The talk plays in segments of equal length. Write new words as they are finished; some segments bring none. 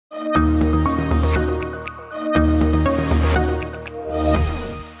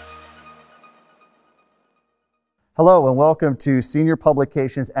Hello and welcome to Senior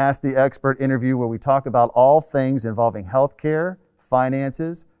Publications Ask the Expert interview, where we talk about all things involving healthcare,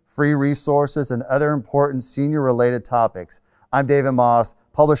 finances, free resources, and other important senior-related topics. I'm David Moss,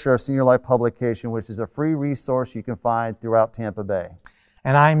 publisher of Senior Life Publication, which is a free resource you can find throughout Tampa Bay.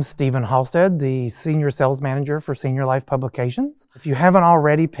 And I'm Stephen Halstead, the Senior Sales Manager for Senior Life Publications. If you haven't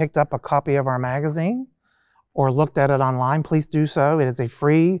already picked up a copy of our magazine or looked at it online, please do so. It is a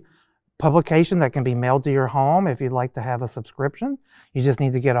free publication that can be mailed to your home. If you'd like to have a subscription, you just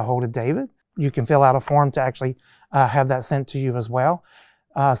need to get a hold of David. You can fill out a form to actually have that sent to you as well.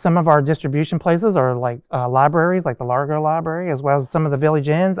 Some of our distribution places are like libraries, like the Largo Library, as well as some of the village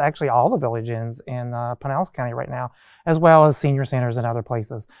inns, actually all the village inns in Pinellas County right now, as well as senior centers and other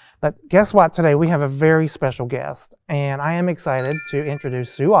places. But guess what? Today we have a very special guest, and I am excited to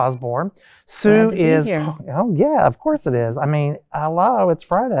introduce Sue Osborne. Sue is, oh yeah, of course it is. I mean, hello, it's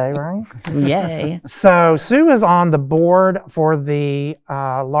Friday, right? Yay. So Sue is on the board for the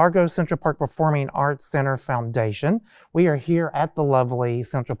Largo Central Park Performing Arts Center Foundation. We are here at the lovely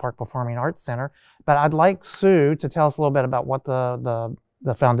Central Park Performing Arts Center, but I'd like Sue to tell us a little bit about what the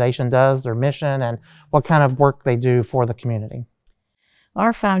foundation does, their mission, and what kind of work they do for the community.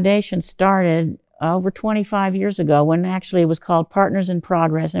 Our foundation started over 25 years ago when actually it was called Partners in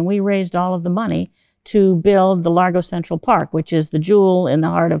Progress, and we raised all of the money to build the Largo Central Park, which is the jewel in the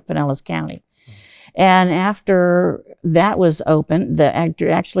heart of Pinellas County. And after that was open,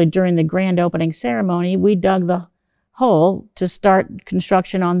 actually during the grand opening ceremony, we dug the hole to start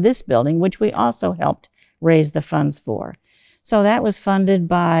construction on this building, which we also helped raise the funds for. So that was funded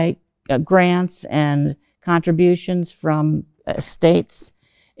by grants and contributions from states,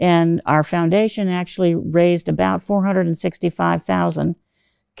 and our foundation actually raised about $465,000,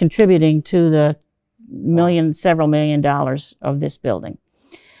 contributing to the several million dollars of this building.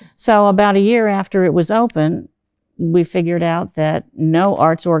 So about a year after it was open, we figured out that no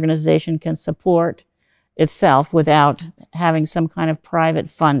arts organization can support itself without having some kind of private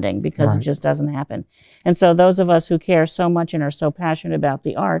funding, because It just doesn't happen. And so those of us who care so much and are so passionate about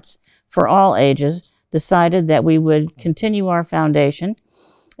the arts for all ages decided that we would continue our foundation.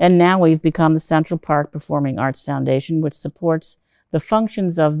 And now we've become the Central Park Performing Arts Foundation, which supports the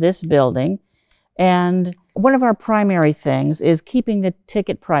functions of this building. And one of our primary things is keeping the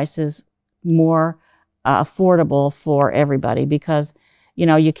ticket prices more affordable for everybody, because you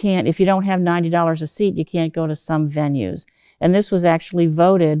know, you can't, if you don't have $90 a seat, you can't go to some venues. And this was actually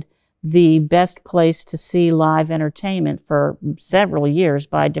voted the best place to see live entertainment for several years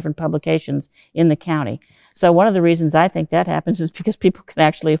by different publications in the county. So one of the reasons I think that happens is because people can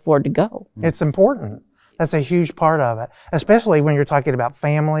actually afford to go. It's important. That's a huge part of it, especially when you're talking about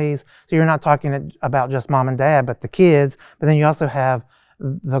families. So you're not talking about just mom and dad, but the kids, but then you also have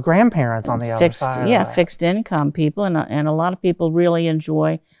the grandparents on the other side. Yeah, fixed income people, and a lot of people really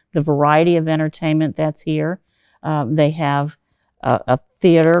enjoy the variety of entertainment that's here. They have a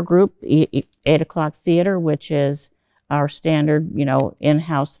theater group, 8 o'clock theater, which is our standard, you know,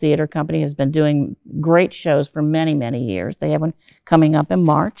 in-house theater company, has been doing great shows for many, many years. They have one coming up in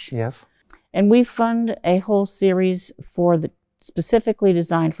March. Yes. And we fund a whole series specifically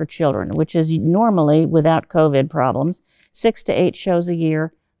designed for children, which is normally, without COVID problems, 6 to 8 shows a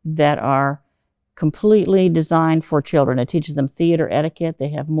year that are completely designed for children. It teaches them theater etiquette. They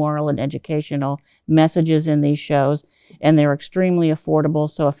have moral and educational messages in these shows, and they're extremely affordable.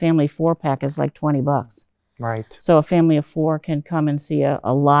 So a family 4-pack is like $20. Right. So a family of 4 can come and see a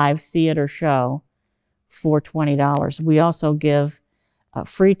live theater show for $20. We also give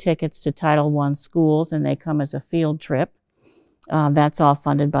free tickets to Title I schools, and they come as a field trip. That's all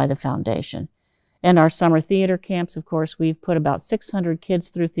funded by the foundation. And our summer theater camps, of course, we've put about 600 kids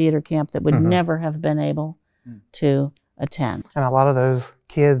through theater camp that would never have been able to attend. And a lot of those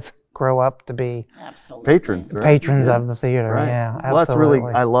kids grow up to be patrons, right? Patrons of the theater. Right. Yeah, absolutely. Well, that's really,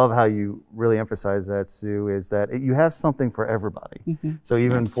 I love how you really emphasize that, Sue, is that you have something for everybody. So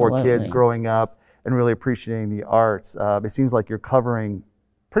even for kids growing up and really appreciating the arts, it seems like you're covering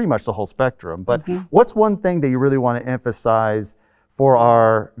pretty much the whole spectrum. But what's one thing that you really want to emphasize for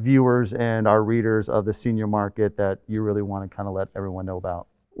our viewers and our readers of the senior market that you really want to kind of let everyone know about?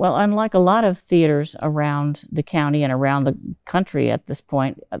 Well, unlike a lot of theaters around the county and around the country at this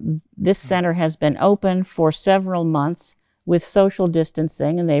point, this center has been open for several months with social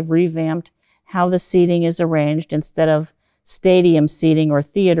distancing, and they've revamped how the seating is arranged. Instead of stadium seating or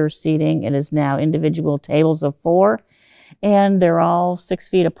theater seating, it is now individual tables of 4. And they're all 6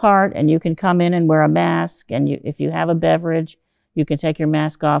 feet apart, and you can come in and wear a mask, and if you have a beverage, you can take your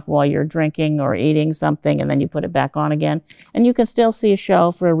mask off while you're drinking or eating something, and then you put it back on again, and you can still see a show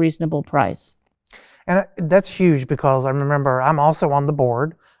for a reasonable price. And that's huge, because I remember I'm also on the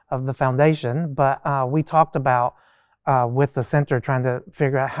board of the foundation, but we talked about with the center trying to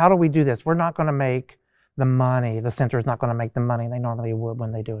figure out, how do we do this? We're not going to make the money. The center is not going to make the money they normally would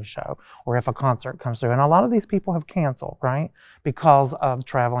when they do a show or if a concert comes through. And a lot of these people have canceled, right, because of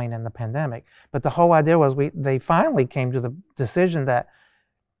traveling in the pandemic. But the whole idea was they finally came to the decision that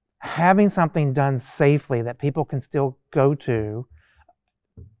having something done safely that people can still go to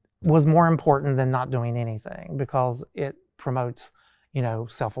was more important than not doing anything, because it promotes, you know,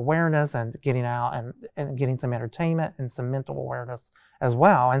 self-awareness and getting out and getting some entertainment and some mental awareness as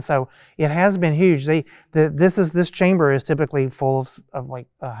well. And so it has been huge. This chamber is typically full of like,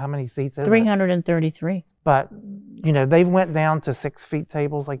 how many seats is 333. But, you know, they've went down to 6 feet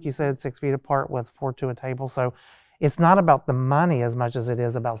tables, like you said, 6 feet apart with 4 to a table. So it's not about the money as much as it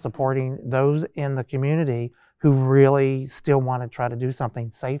is about supporting those in the community who really still want to try to do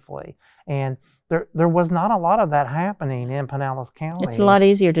something safely. And there was not a lot of that happening in Pinellas County. It's a lot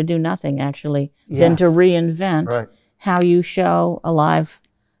easier to do nothing, actually, than to reinvent how you show a live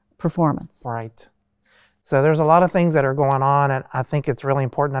performance. Right. So there's a lot of things that are going on, and I think it's really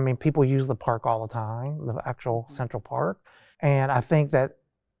important. I mean, people use the park all the time, the actual Central Park, and I think that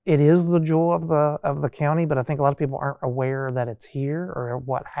it is the jewel of the county, but I think a lot of people aren't aware that it's here or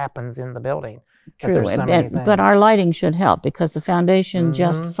what happens in the building. True, but our lighting should help, because the foundation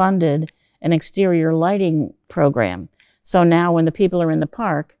just funded an exterior lighting program. So now when the people are in the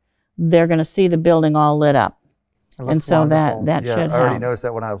park, they're going to see the building all lit up. And so wonderful. that should help. I already noticed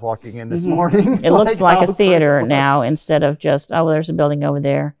that when I was walking in this morning. It looks like a theater now, instead of just, oh, well, there's a building over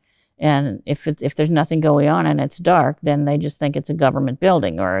there. And if there's nothing going on and it's dark, then they just think it's a government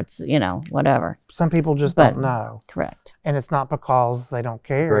building, or it's, you know, whatever. Some people just don't know. Correct. And it's not because they don't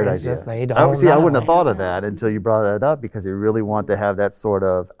care. It's a great idea. Just they don't know. See, I wouldn't have thought of that until you brought it up, because you really want to have that sort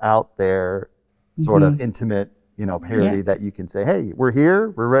of out there, sort of intimate, you know, parody that you can say, hey, we're here,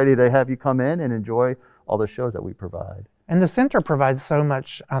 we're ready to have you come in and enjoy all the shows that we provide. And the center provides so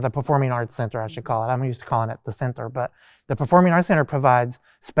much, the Performing Arts Center, I should call it. I'm used to calling it the center, but the Performing Arts Center provides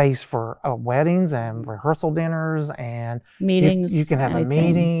space for weddings and rehearsal dinners and meetings. You can have a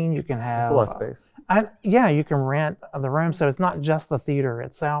meeting, you can have... It's a lot of space. Yeah, you can rent the room, so it's not just the theater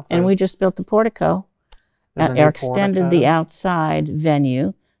itself. And we just built the portico, or extended the outside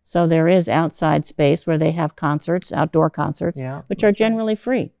venue. So there is outside space where they have concerts, outdoor concerts, which are generally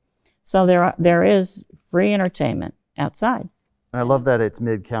free. So there is free entertainment outside. And I love that it's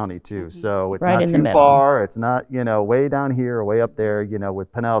mid-county too, so it's not too far. It's not, you know, way down here or way up there. You know, with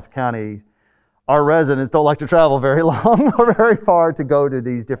Pinellas County, our residents don't like to travel very long or very far to go to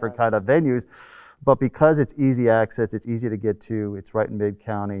these different kind of venues. But because it's easy access, it's easy to get to, it's right in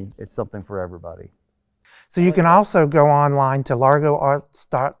mid-county, it's something for everybody. So you can also go online to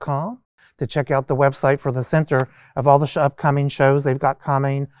largoarts.com to check out the website for the center of all the upcoming shows they've got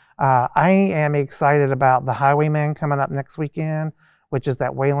coming. I am excited about the Highwaymen coming up next weekend, which is that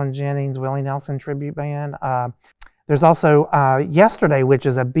Waylon Jennings, Willie Nelson tribute band. There's also Yesterday, which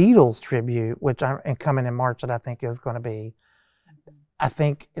is a Beatles tribute, which I'm coming in March, that I think is going to be, I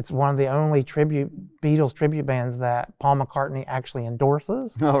think it's one of the only Beatles tribute bands that Paul McCartney actually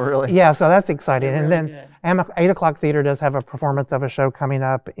endorses. Oh, really? Yeah, so that's exciting. And then 8 O'Clock Theater does have a performance of a show coming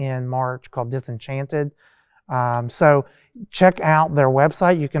up in March called Disenchanted. So check out their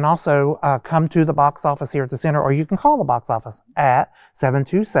website. You can also come to the box office here at the center, or you can call the box office at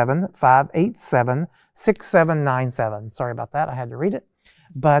 727-587-6797. Sorry about that. I had to read it.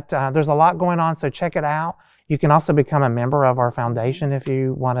 But there's a lot going on, so check it out. You can also become a member of our foundation if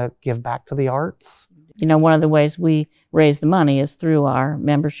you want to give back to the arts. You know, one of the ways we raise the money is through our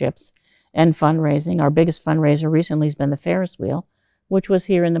memberships and fundraising. Our biggest fundraiser recently has been the Ferris wheel, which was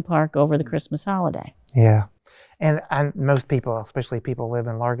here in the park over the Christmas holiday. Yeah. And most people, especially people who live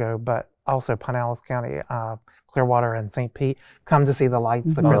in Largo, but also Pinellas County, Clearwater and St. Pete, come to see the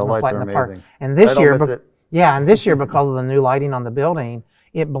lights, the Christmas light in the park. And this year, and this year, because of the new lighting on the building,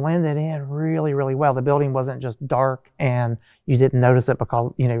 it blended in really, really well. The building wasn't just dark and you didn't notice it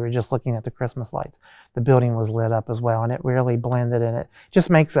because, you know, you were just looking at the Christmas lights. The building was lit up as well, and it really blended in. It just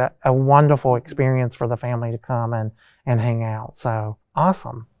makes a wonderful experience for the family to come and hang out. So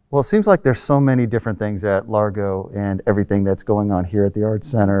awesome. Well, it seems like there's so many different things at Largo and everything that's going on here at the Arts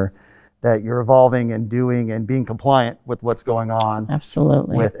Center that you're evolving and doing and being compliant with what's going on.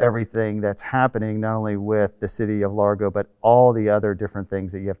 Absolutely. With everything that's happening, not only with the city of Largo, but all the other different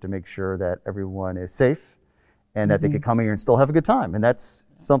things that you have to make sure that everyone is safe and that they can come here and still have a good time. And that's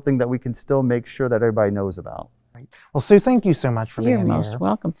something that we can still make sure that everybody knows about. Well, Sue, thank you so much for being here. You're most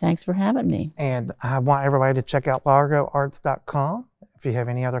welcome. Thanks for having me. And I want everybody to check out largoarts.com if you have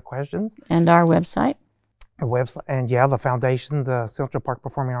any other questions. And our website. A website, and yeah, the foundation, the Central Park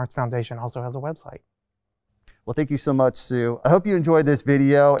Performing Arts Foundation, also has a website. Well, thank you so much, Sue. I hope you enjoyed this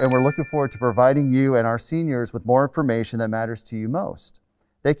video, and we're looking forward to providing you and our seniors with more information that matters to you most.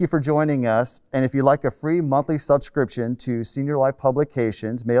 Thank you for joining us, and if you'd like a free monthly subscription to Senior Life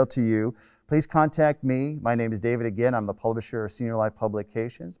Publications mailed to you, please contact me. My name is David again. I'm the publisher of Senior Life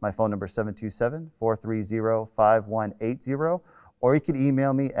Publications. My phone number is 727-430-5180, or you can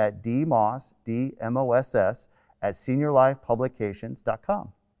email me at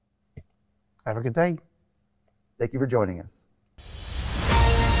dmoss@seniorlifepublications.com. Have a good day. Thank you for joining us.